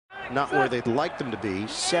not where they'd like them to be.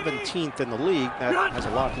 17th in the league. That has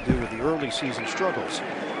a lot to do with the early season struggles.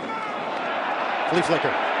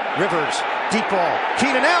 Flea-Flicker, Rivers, deep ball.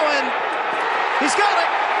 Keenan Allen, he's got it.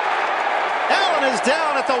 Allen is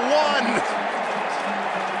down at the 1.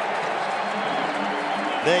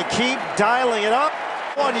 They keep dialing it up.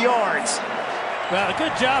 1 yard. Well, a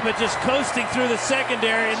good job at just coasting through the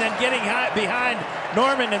secondary and then getting behind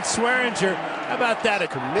Norman and Swearinger. How about that?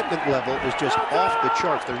 The commitment level is just off the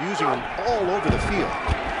charts. They're using them all over the field.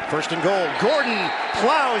 First and goal. Gordon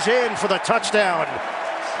plows in for the touchdown.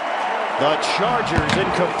 The Chargers in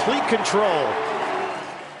complete control.